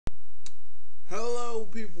Yo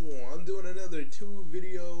people, I'm doing another 2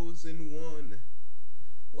 videos in one.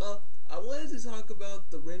 Well, I wanted to talk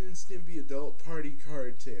about the Ren and Stimpy adult party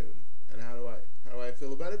cartoon. And how do I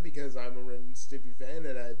feel about it? Because I'm a Ren and Stimpy fan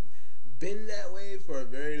and I've been that way for a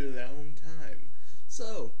very long time.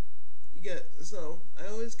 So I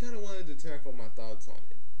always kinda wanted to tackle my thoughts on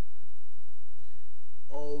it.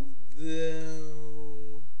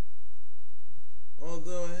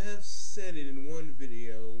 Although I have said it in one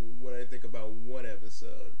video what I think about one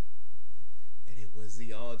episode, and it was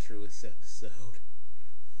the altruist episode.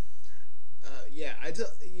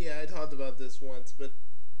 I talked about this once, but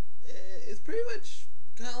it's pretty much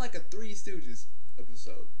kind of like a Three Stooges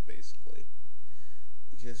episode, basically,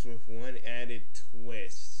 just with one added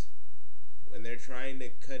twist. When they're trying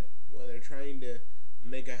to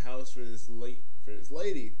make a house for this lady.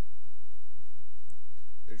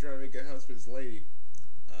 They're trying to make a house for this lady.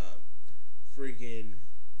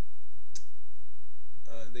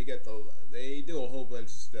 They do a whole bunch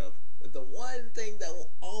of stuff. But the one thing that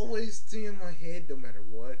will always stay in my head, no matter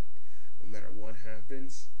what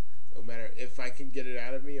happens, no matter if I can get it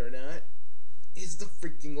out of me or not, is the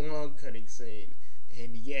freaking log cutting scene.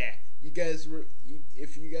 And yeah,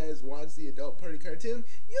 if you guys watch the adult party cartoon,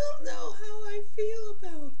 you'll know how I feel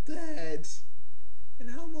about that. And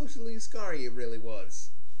how emotionally scarring it really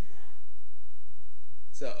was.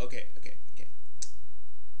 So, okay.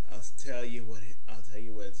 I'll tell you what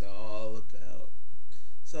it's all about.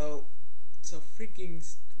 So freaking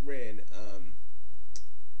Ren,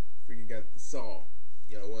 freaking got the saw.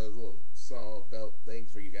 You know, one of those little saw belt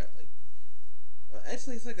things where you got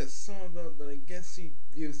actually it's like a saw belt, but I guess he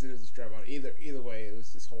used it as a strap on. Either way, it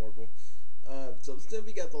was just horrible. So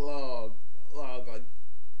Stimpy got the log like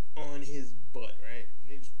on his butt, right?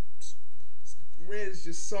 And Red's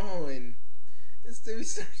just sawing, and Stimpy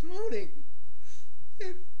starts moaning,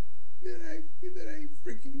 and then I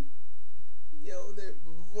freaking, then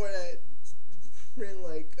before that, Ren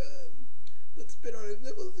put spit on his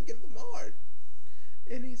nipples to get them hard,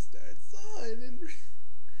 and he starts sawing, and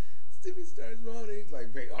Stimpy starts moaning. He's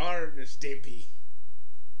like, "Make harder, Stimpy."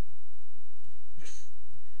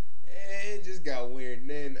 And it just got weird, and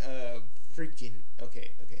then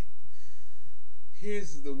okay.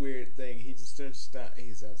 Here's the weird thing. He just he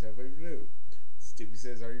starts halfway through. Stimpy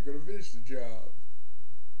says, "Are you gonna finish the job?"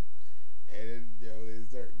 And then, they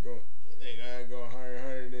start going. They gotta go harder and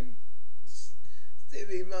harder. And then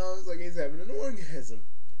Stimpy moans like he's having an orgasm,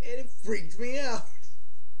 and it freaked me out.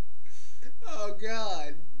 Oh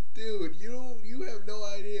God, dude, you have no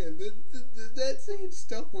idea. That scene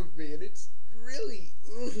stuck with me, and it's really.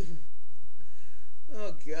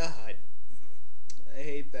 Oh God, I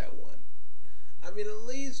hate that one. I mean, at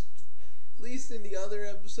least in the other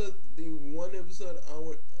episode, the one episode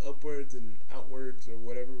upwards and outwards or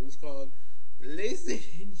whatever it was called, at least they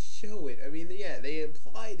didn't show it. I mean, yeah, they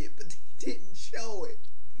implied it, but they didn't show it,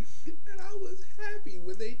 and I was happy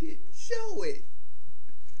when they didn't show it.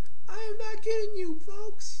 I am not kidding you,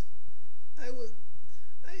 folks. I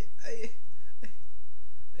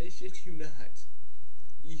shit you not.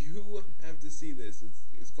 You have to see this.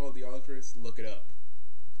 It's called The Altruist. Look it up.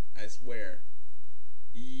 I swear.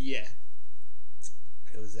 Yeah.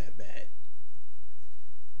 It was that bad.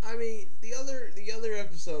 I mean, the other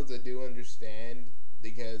episodes I do understand,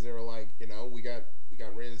 because they were like, we got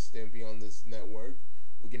Ren and Stimpy on this network.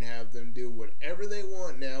 We can have them do whatever they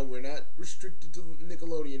want now. We're not restricted to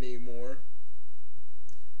Nickelodeon anymore.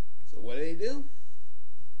 So what do?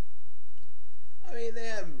 I mean, they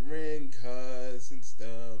have Ren cuss and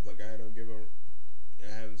stuff. Like, I don't give a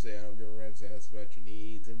rat's ass about your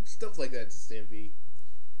needs and stuff like that to Stimpy.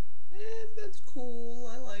 And that's cool.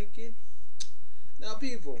 I like it. Now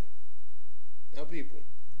people,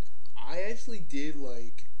 I actually did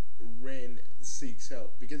like Ren Seeks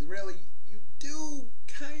Help, because really, you do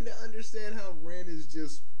kind of understand how Ren is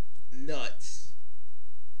just nuts.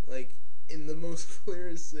 Like, in the most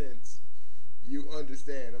clearest sense, you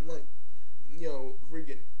understand. I'm like,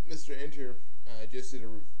 freaking Mr. Enter just did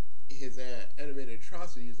his animated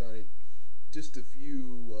atrocities on it just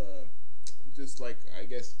I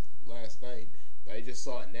guess last night, but I just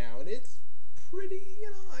saw it now, and it's pretty,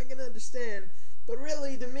 I can understand, but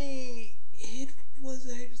really, to me, it was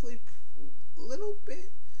actually a little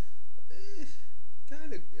bit, it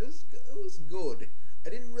was good. I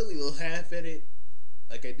didn't really laugh at it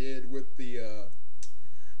like I did with the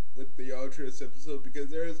altruist episode,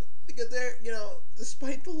 because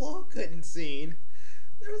despite the log cutting scene,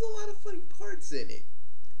 there was a lot of funny parts in it,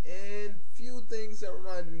 and few things that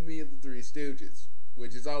reminded me of the Three Stooges,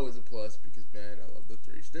 which is always a plus, because man, I love the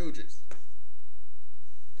Three Stooges.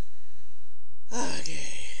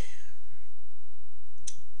 Okay.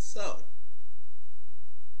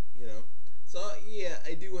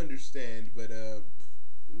 understand, but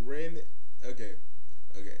Ren. Okay,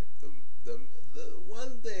 okay. The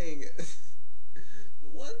one thing,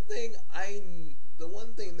 the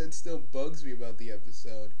one thing that still bugs me about the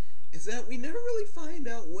episode is that we never really find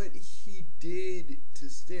out what he did to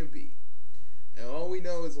Stimpy, and all we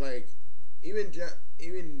know is like, even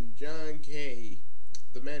John K,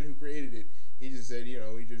 the man who created it, he just said, you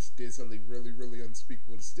know, he just did something really, really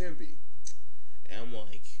unspeakable to Stimpy. And I'm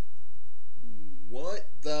like, what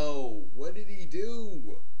though? What did he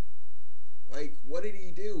do? Like, what did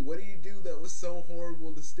he do? What did he do that was so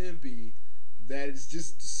horrible to Stimpy that it's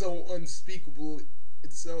just so unspeakable?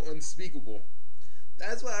 It's so unspeakable.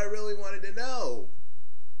 That's what I really wanted to know.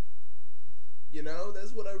 You know,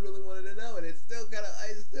 that's what I really wanted to know. And it's still kind of,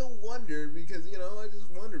 I still wondered because, you know, I just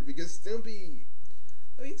wondered because Stimpy,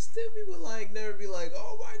 I mean, Stimpy would like never be like,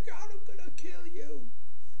 oh my god, I'm gonna kill you.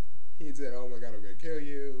 He said, oh my god, I'm gonna kill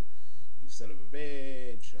you, you son of a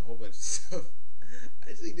bitch, a whole bunch of stuff. I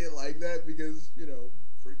actually didn't like that because, you know,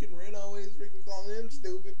 freaking Ren always freaking calling him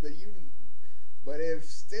stupid, but if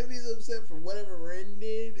Stimpy's upset for whatever Ren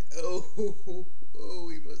did, oh,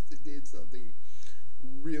 he must have did something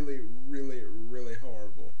really, really, really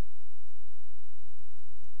horrible.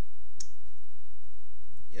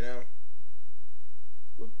 You know?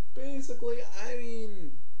 But basically, I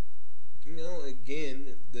mean, you know,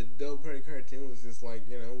 again, the Dope Party cartoon was just like,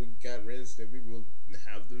 you know, we got Ren Stimpy, we'll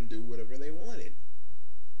have them do whatever they wanted.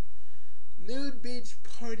 Nude Beach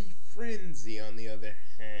Party Frenzy, on the other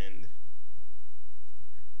hand,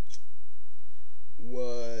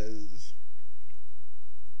 was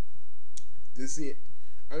this.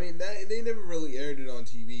 I mean, that they never really aired it on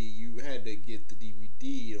TV. You had to get the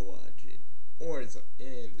DVD to watch it, or it's on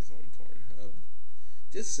Pornhub.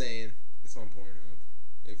 Just saying, it's on Pornhub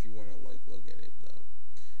if you want to like look at it though.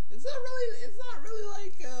 It's not really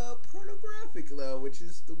like pornographic though, which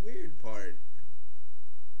is the weird part.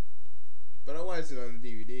 But I watched it on the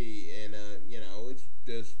DVD, and you know, it's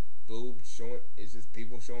just boobs showing. It's just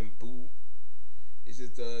people showing boob. It's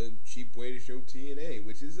just a cheap way to show TNA,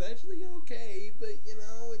 which is actually okay. But you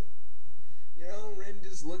know, Ren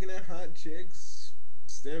just looking at hot chicks,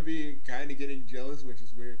 Stimpy kind of getting jealous, which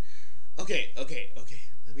is weird. Okay.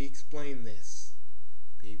 Let me explain this,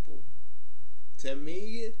 people. To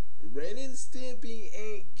me, Ren and Stimpy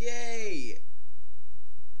ain't gay.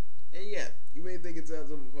 And yeah, you may think it sounds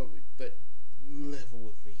homophobic, but level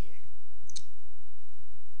with me here.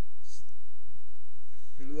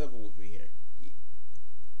 Level with me here.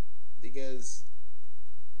 Because,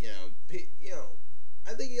 you know,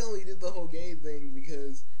 I think he only did the whole gay thing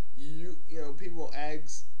because you know, people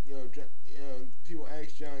asked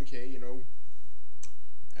John K, you know,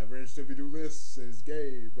 have Ren Stimpy do this, it's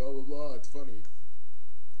gay, blah blah blah, it's funny,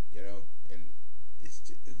 you know, and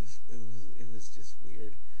it was just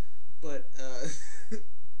weird. But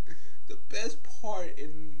the best part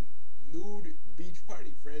in Nude Beach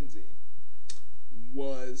Party Frenzy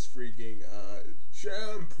was freaking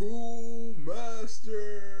Shampoo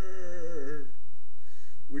Master,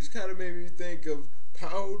 which kind of made me think of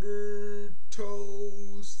Powdered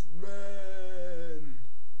Toast Man.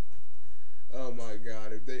 Oh my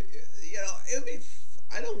god, if they, you know, it'd be,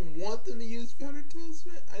 I don't want them to use Powdered Toast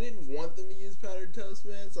Man. I didn't want them to use Powdered Toast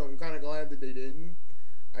Man, so I'm kind of glad that they didn't.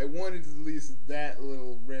 I wanted at least that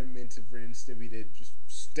little remnant of Ren Stimpy to just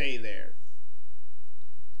stay there.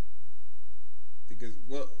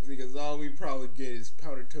 Because all we probably get is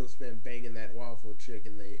Powdered Toast Man banging that waffle chick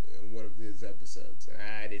in one of his episodes. And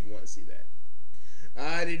I didn't want to see that.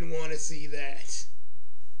 I didn't want to see that.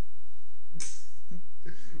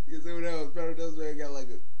 Because who knows, Powdered Toast Man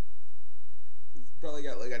he's probably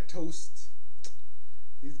got like a toast.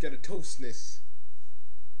 He's got a toastness,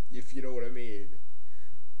 if you know what I mean.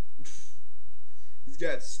 He's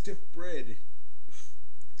got stiff bread.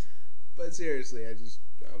 But seriously, I was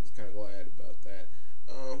kind of glad about that.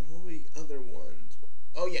 What were the other ones?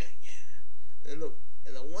 Oh yeah. And the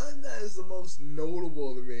one that is the most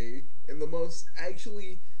notable to me, and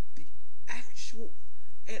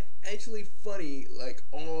actually funny, like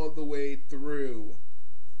all the way through,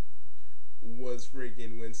 was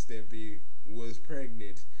freaking when Stimpy was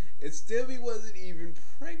pregnant. And Stimpy wasn't even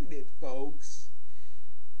pregnant, folks.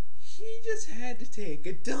 He just had to take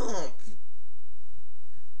a dump.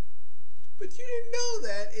 But you didn't know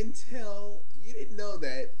that until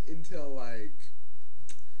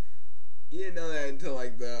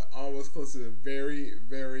like the almost close to the very,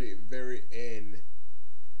 very, very end.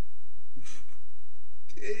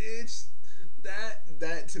 It's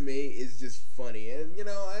that to me is just funny. And you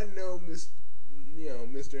know, I know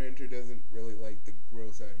Mr. Enter doesn't really like the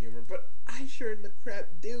gross out humor, but I sure in the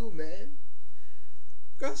crap do, man.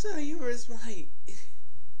 gross out humor is my,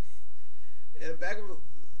 in a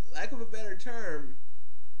lack of a better term,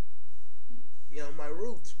 my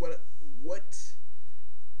roots. What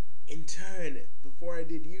in turn, before I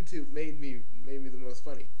did YouTube, made me the most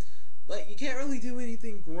funny. Like, you can't really do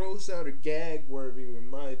anything gross out or gag worthy in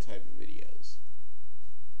my type of videos.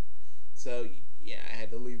 So yeah, I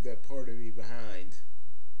had to leave that part of me behind,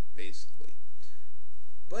 basically.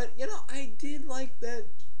 But I did like that.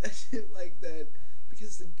 I did like that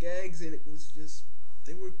because the gags in it was just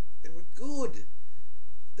they were good.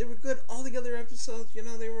 They were good. All the other episodes,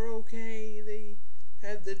 they were okay. They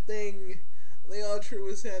had their thing. They all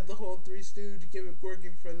truest had the whole Three Stooge gimmick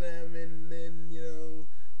working for them, and then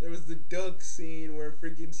there was the duck scene where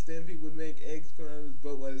freaking Stimpy would make eggs come out of his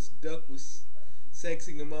butt while his duck was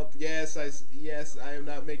sexing him up. Yes, I am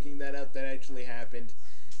not making that up. That actually happened.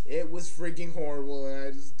 It was freaking horrible,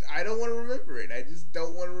 and I don't want to remember it. I just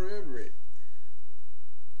don't want to remember it.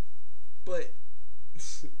 But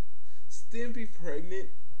Stimpy pregnant,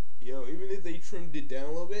 even if they trimmed it down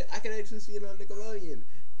a little bit, I can actually see it on Nickelodeon.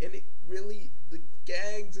 And it really, the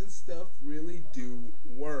gags and stuff really do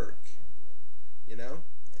work.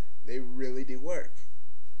 They really do work.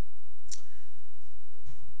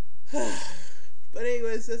 But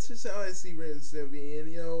anyways, that's just how I see Ren Stimpy. And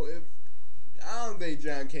if I don't think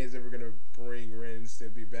John Kane's ever gonna bring Ren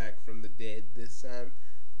Stimpy back from the dead this time.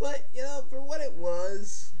 But for what it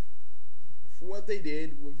was, for what they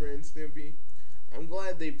did with Ren Stimpy, I'm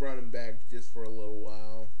glad they brought him back just for a little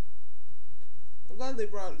while. I'm glad they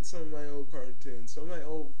brought some of my old cartoons, some of my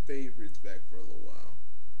old favorites back for a little while.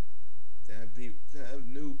 To have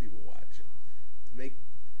new people watch them,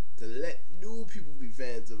 to let new people be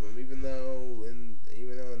fans of them, even though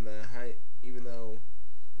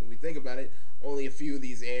when we think about it, only a few of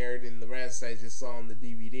these aired, and the rest I just saw on the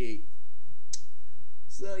DVD.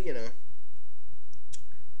 So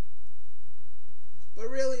but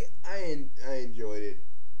really, I enjoyed it.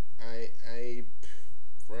 I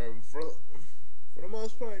for the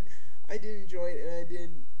most part, I did enjoy it,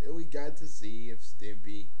 and we got to see if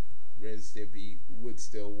Ren Stimpy would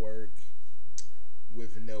still work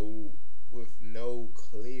with no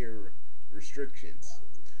clear restrictions.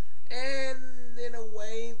 And in a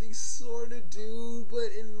way, they sort of do,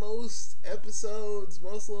 but in most episodes,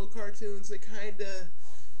 most little cartoons, they kind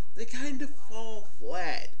of fall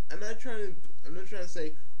flat. I'm not trying to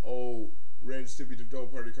say, oh, Ren Stimpy the Doll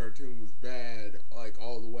Party cartoon was bad, like,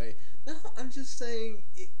 all the way. No, I'm just saying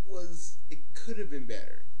it could have been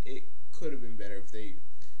better. It could have been better if they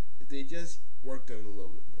just worked on it a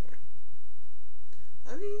little bit more.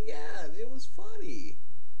 I mean, yeah, it was funny.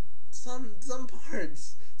 Some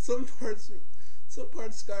parts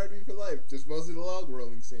scarred me for life. Just mostly the log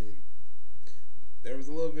rolling scene. There was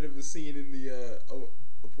a little bit of a scene in the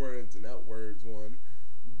upwards and outwards one,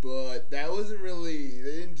 but that wasn't really.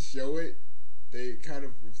 They didn't show it. They kind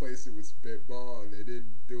of replaced it with spitball, and they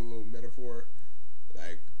did do a little metaphor.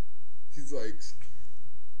 Like, he's like,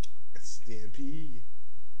 Stimpy,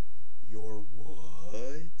 you're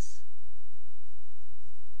what?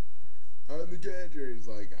 I'm the catcher. He's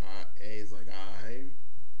like, he's like,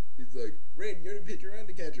 he's like, Ren, you're the pitcher and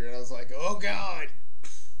the catcher. And I was like, oh God.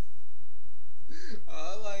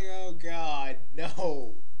 I'm like, oh God,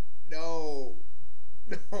 no.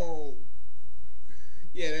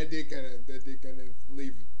 Yeah, that did kind of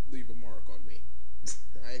leave a mark on me.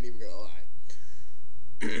 I ain't even gonna lie.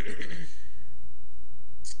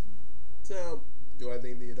 So, do I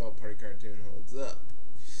think the adult party cartoon holds up?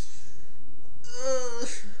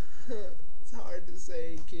 It's hard to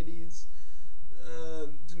say, kiddies.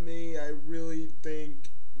 To me, I really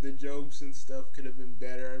think the jokes and stuff could have been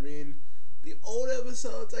better. I mean, the old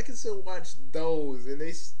episodes, I can still watch those, and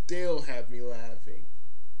they still have me laughing.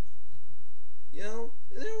 And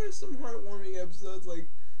there were some heartwarming episodes, like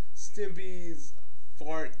Stimpy's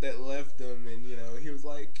fart that left him, and he was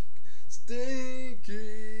like,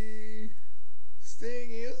 Stinky.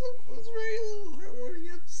 It was a very little heartwarming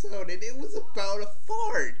episode, and it was about a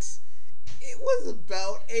fart. It was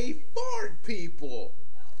about a fart, people.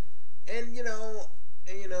 And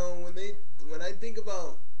when I think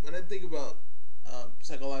about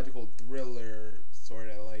psychological thriller, sort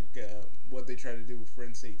of like what they try to do with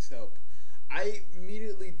Ren Seeks Help, I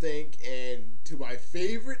immediately think to my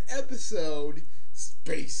favorite episode,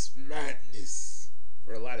 Space Madness,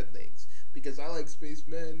 for a lot of things. Because I like Space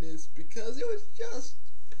Madness because it was just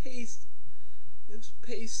paced. It was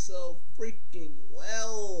paced so freaking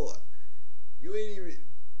well. You ain't even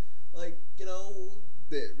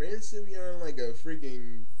that Ren Stimpy are on like a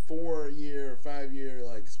freaking 4-year or 5-year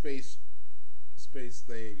like space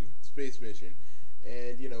mission,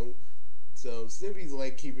 and So Stimpy's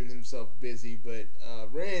like keeping himself busy, but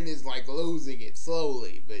Ren is like losing it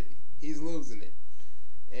slowly, but he's losing it.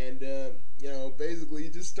 And basically he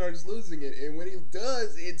just starts losing it. And when he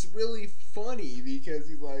does, it's really funny because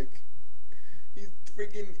he's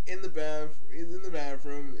freaking in the bath. He's in the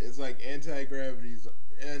bathroom. It's like anti-gravity's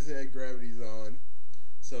on.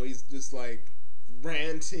 So he's just like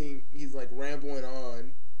ranting. He's like rambling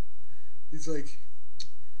on. He's like,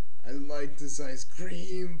 I like this ice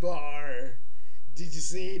cream bar. Did you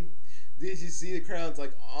see it? Did you see the crowd's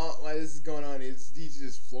like, oh, while this is going on, he's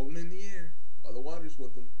just floating in the air while the water's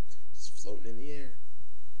with him, just floating in the air.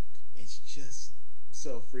 It's just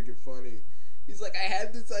so freaking funny. He's like, I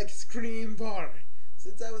had this ice cream bar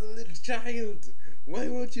since I was a little child. Why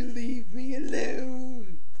won't you leave me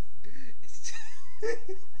alone? It's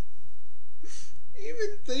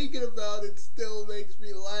even thinking about it still makes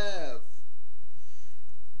me laugh.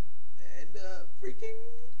 And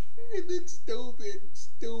and then stupid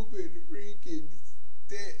freaking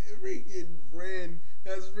Ren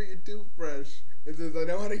has a freaking toothbrush and says, I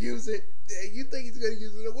don't want to use it. You think he's gonna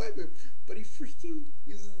use it as a weapon, but he freaking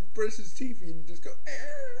uses brush his teeth and you just go,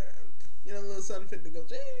 a little sound effect that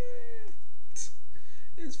goes,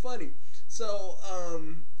 It's funny. So,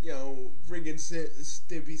 freaking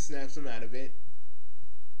Stimpy snaps him out of it.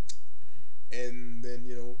 And then,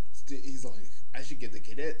 he's like, I should give the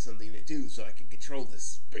cadet something to do so I can control this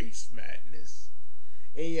space madness.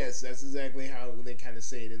 And yes, that's exactly how they kind of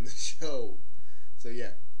say it in the show. So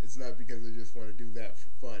yeah, it's not because I just want to do that for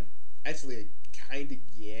fun. Actually, kind of,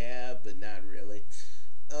 yeah, but not really.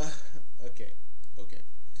 Okay.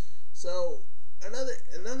 So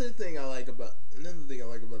another thing I like about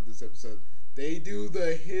this episode, they do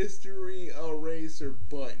the history eraser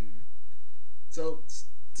button. So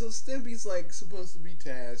Stimpy's like supposed to be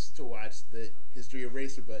tasked to watch the history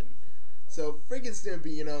eraser button. So freaking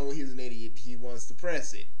Stimpy, he's an idiot. He wants to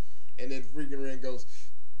press it, and then freaking Ren goes,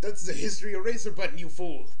 "That's the history eraser button, you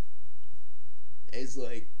fool." And he's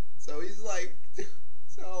like, so he's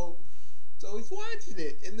watching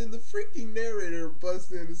it, and then the freaking narrator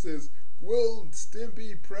busts in and says, "Will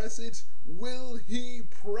Stimpy press it? Will he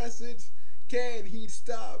press it? Can he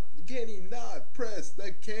stop? Can he not press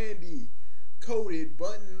the candy coated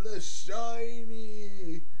button, the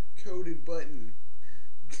shiny coated button,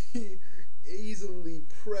 the easily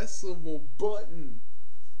pressable button?"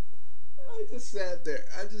 I just sat there.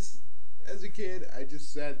 As a kid, I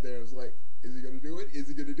just sat there. I was like, is he gonna do it? Is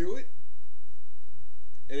he gonna do it?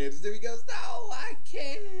 And then Stimpy goes, no, I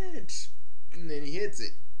can't. And then he hits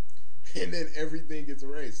it. And then everything gets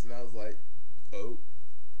erased. And I was like, oh.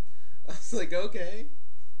 I was like, okay.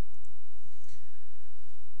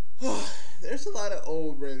 There's a lot of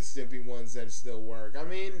old Ren Stimpy ones that still work. I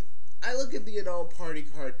mean, I look at the adult party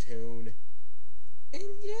cartoon, and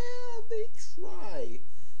yeah, they try,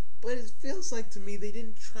 but it feels like to me they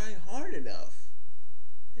didn't try hard enough.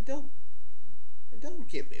 And don't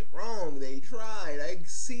get me wrong, they tried. I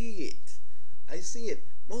see it.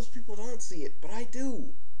 Most people don't see it, but I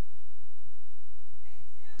do.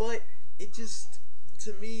 But it just,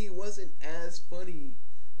 to me, wasn't as funny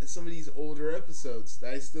as some of these older episodes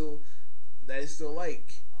that I still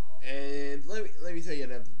like. And let me tell you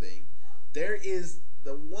another thing. There is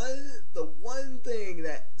the one thing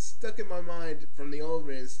that stuck in my mind from the old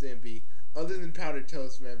Ren Stimpy, other than Powdered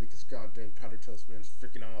Toast Man, because god dang, Powdered Toast Man is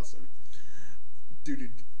freaking awesome.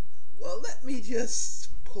 Dude. Well, let me just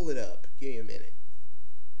pull it up. Give me a minute.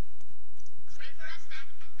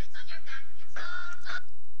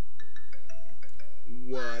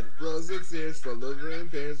 What grows its ears for liver and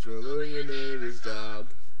pears for luring your neighbor's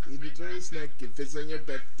dog? Eat a dirty snack, it fits on your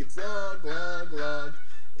back. It's log.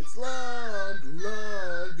 It's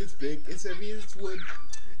log. It's big, it's heavy, it's wood.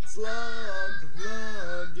 It's log.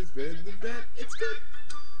 It's better than bad, it's good.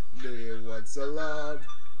 Do you want a log?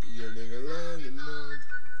 You're living along and log.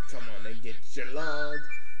 Come on and get your log.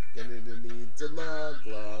 Gonna need a log.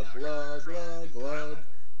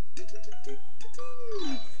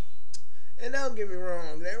 And don't get me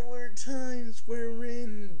wrong, there were times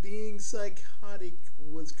wherein being psychotic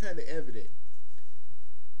was kind of evident.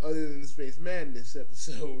 Other than the Space Madness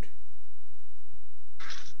episode.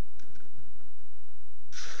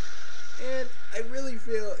 And I really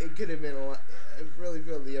feel it could have been a lot. I really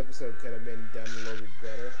feel the episode could have been done a little bit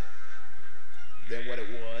better than what it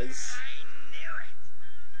was. I knew it.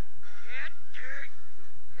 Get dirt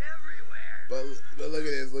everywhere. But look at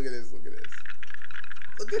this.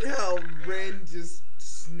 Look at how Ren just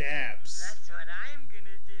snaps. That's what I'm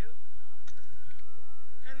gonna do.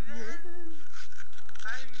 And then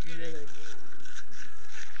I'm gonna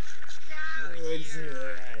gouge you.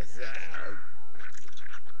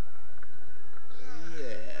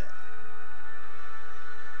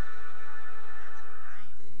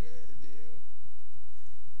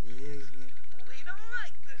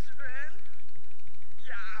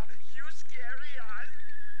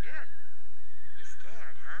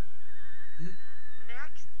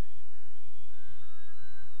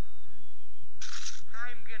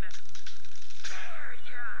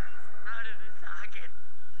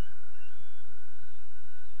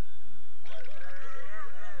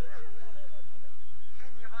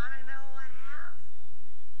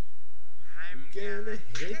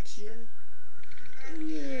 hit you,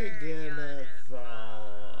 you're gonna fall.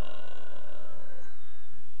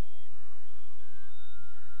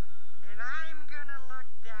 And I'm gonna look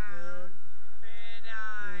down. And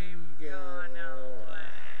I'm gonna laugh.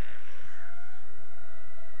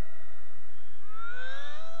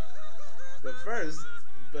 But first,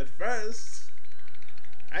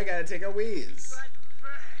 I gotta take a wheeze.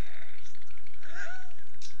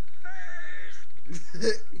 But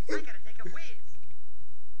first, I gotta take a whiz.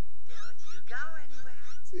 Don't you go anywhere.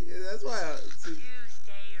 See, that's why. You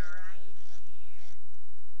stay right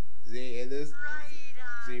here. See, and this. Right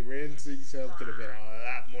on. See, Ren Stimpy could have been a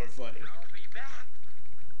lot more funny. I'll be back.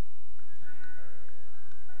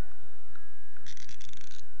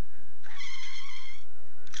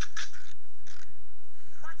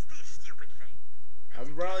 What's this stupid thing?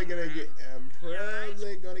 I'm probably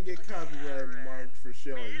gonna get copyright marked for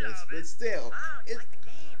showing this, but still, Oh, you it's like the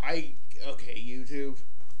game? okay, YouTube.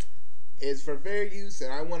 It's for fair use,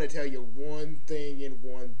 and I want to tell you one thing and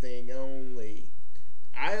one thing only.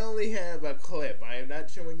 I only have a clip. I am not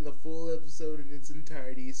showing the full episode in its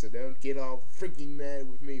entirety, so don't get all freaking mad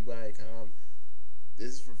with me, Viacom.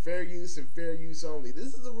 This is for fair use and fair use only.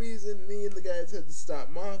 This is the reason me and the guys had to stop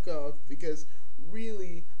Mock-Off, because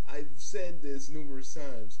really, I've said this numerous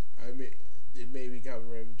times. It may be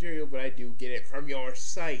copyright material, but I do get it from your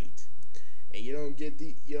site. And you don't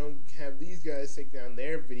have these guys take down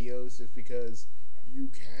their videos just because you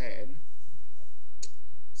can.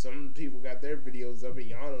 Some people got their videos up and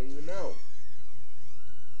y'all don't even know.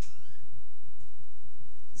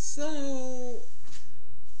 So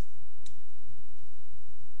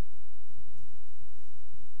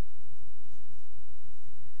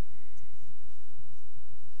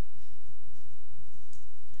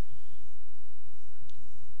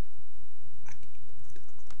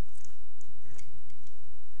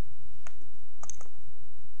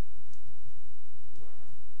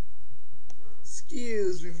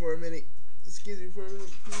excuse me for a minute,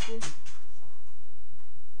 people.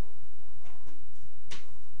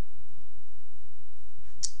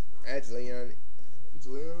 Actually, I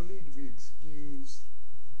don't need to be excused.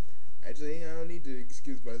 Actually, I don't need to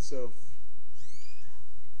excuse myself.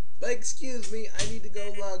 But excuse me, I need to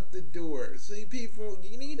go lock the door. See, people,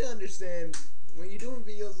 you need to understand, when you're doing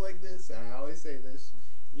videos like this, I always say this,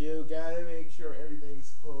 you gotta make sure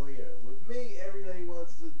everything's clear. With me, everybody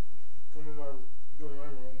wants to come in my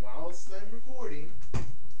room whilst I'm recording and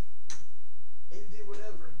do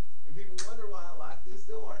whatever. And people wonder why I lock this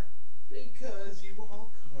door. Because you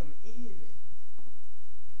all come in.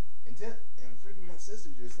 And freaking my sister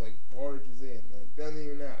just like barges in. Like, doesn't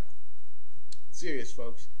even knock. Serious,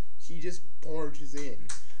 folks. She just barges in.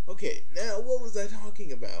 Okay, now what was I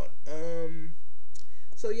talking about?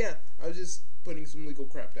 So yeah, I was just putting some legal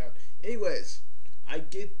crap down. Anyways, I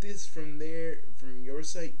get this from your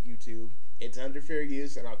site, YouTube. It's under fair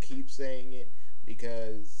use, and I'll keep saying it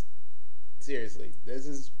because, seriously, this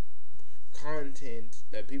is content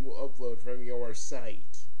that people upload from your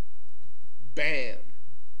site. Bam!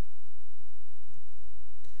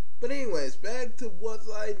 But anyways, back to what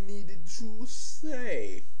I needed to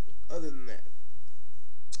say. Other than that.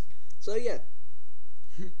 So yeah.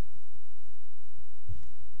 Huh?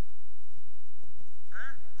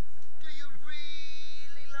 Do you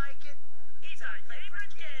really like it? It's our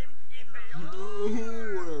favorite game in the whole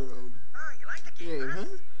world. Oh, you like the game, huh?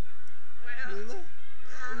 Well,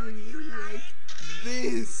 how do you like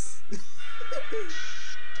this?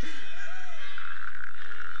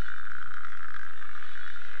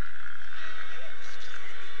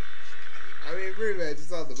 I mean, pretty much,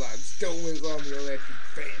 it's all about stones on the electric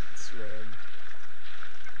fence, Ren.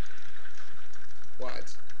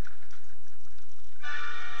 Watch.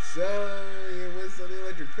 So, you whizzed on the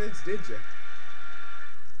electric fence, did you?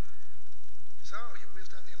 So, you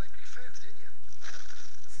whizzed on the electric fence, did you?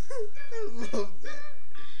 I love that.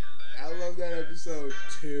 I love that episode,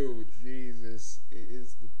 too. Jesus. It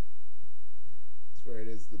is I swear it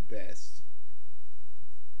is the best.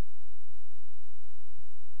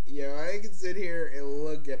 You know, I can sit here and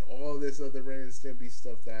look at all this other Ren and Stimpy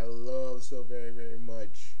stuff that I love so very, very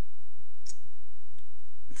much.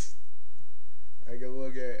 I can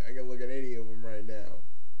look at any of them right now,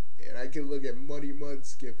 and I can look at Muddy Mud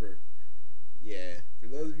Skipper. Yeah, for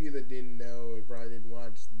those of you that didn't know and probably didn't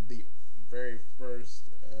watch the very first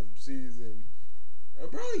season,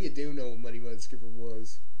 probably you do know what Muddy Mud Skipper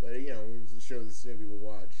was, but you know, it was a show that Stimpy would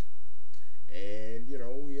watch. And, you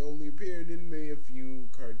know, he only appeared in maybe a few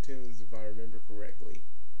cartoons, if I remember correctly.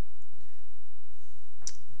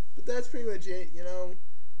 But that's pretty much it, you know.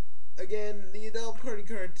 Again, the adult party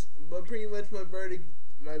cart, but pretty much my verdict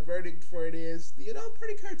my verdict for it is the adult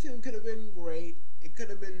party cartoon could have been great. It could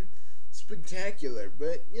have been spectacular,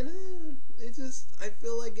 but it just, I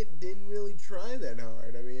feel like it didn't really try that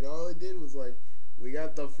hard. I mean, all it did was like, we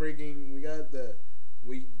got the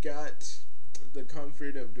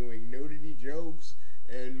comfort of doing nudity jokes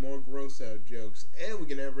and more gross out jokes, and we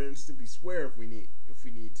can have Ren Stimpy swear if we need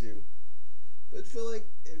to. But it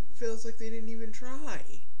feels like they didn't even try.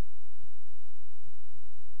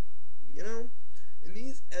 In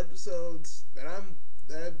these episodes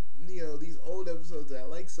these old episodes that I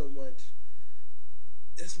like so much,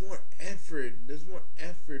 there's more effort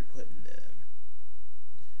put into them.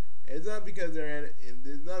 And it's not because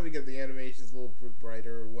the animation is a little bit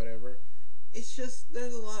brighter or whatever. It's just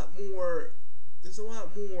there's a lot more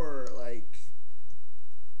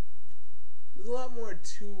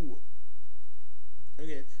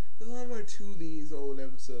to these old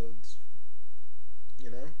episodes.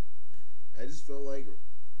 I just feel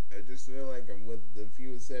like with the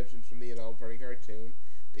few exceptions from the adult party cartoon,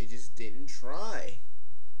 they just didn't try.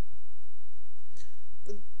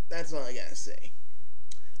 But that's all I gotta say.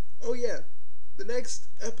 Oh yeah, the next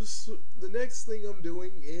thing I'm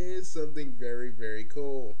doing is something very, very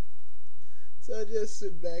cool. So just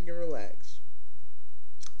sit back and relax.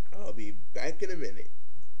 I'll be back in a minute.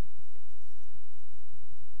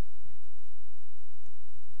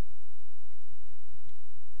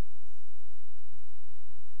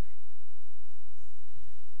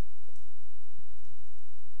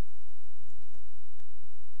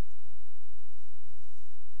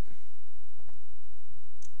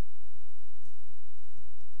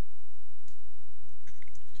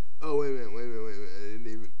 Oh, wait a minute. I didn't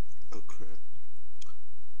even... Oh, crap.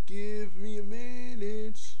 Give me a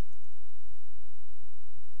minute.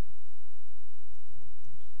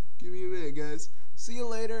 Give me a minute, guys. See you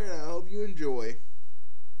later, and I hope you enjoy.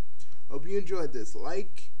 Hope you enjoyed this.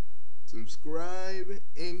 Like, subscribe,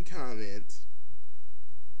 and comment.